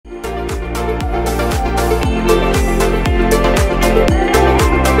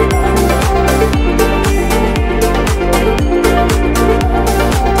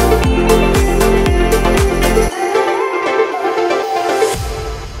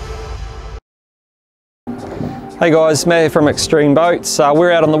Hey guys, Matt here from Extreme Boats. We're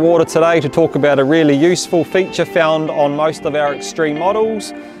out on the water today to talk about a really useful feature found on most of our Extreme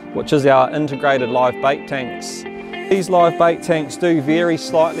models, which is our integrated live bait tanks. These live bait tanks do vary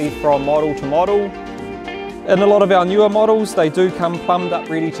slightly from model to model. In a lot of our newer models, they do come plumbed up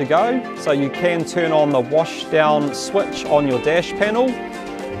ready to go, so you can turn on the wash down switch on your dash panel,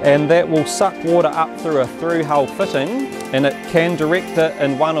 and that will suck water up through a through hull fitting, and it can direct it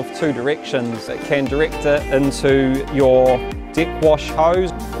in one of two directions. It can direct it into your deck wash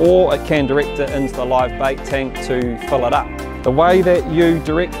hose, or it can direct it into the live bait tank to fill it up. The way that you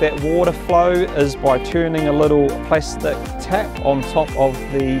direct that water flow is by turning a little plastic tap on top of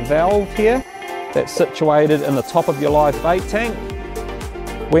the valve here that's situated in the top of your live bait tank.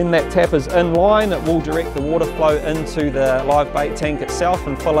 When that tap is in line, it will direct the water flow into the live bait tank itself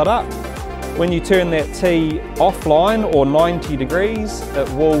and fill it up. When you turn that T offline or 90 degrees, it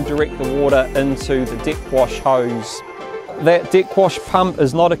will direct the water into the deck wash hose. That deck wash pump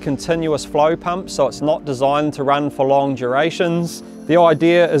is not a continuous flow pump, so it's not designed to run for long durations. The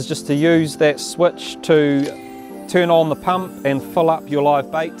idea is just to use that switch to turn on the pump and fill up your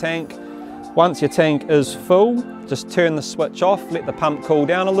live bait tank. Once your tank is full, just turn the switch off, let the pump cool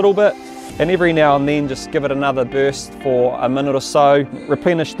down a little bit, and every now and then just give it another burst for a minute or so.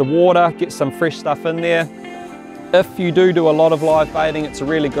 Replenish the water, get some fresh stuff in there. If you do a lot of live baiting, it's a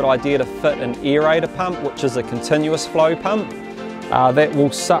really good idea to fit an aerator pump, which is a continuous flow pump. That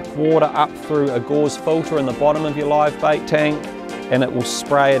will suck water up through a gauze filter in the bottom of your live bait tank, and it will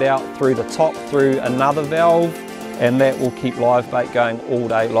spray it out through the top through another valve, and that will keep live bait going all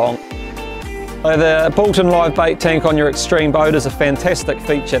day long. So the built-in live bait tank on your Extreme boat is a fantastic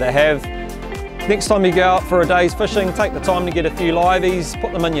feature to have. Next time you go out for a day's fishing, take the time to get a few liveys,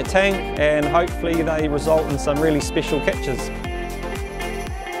 put them in your tank, and hopefully they result in some really special catches.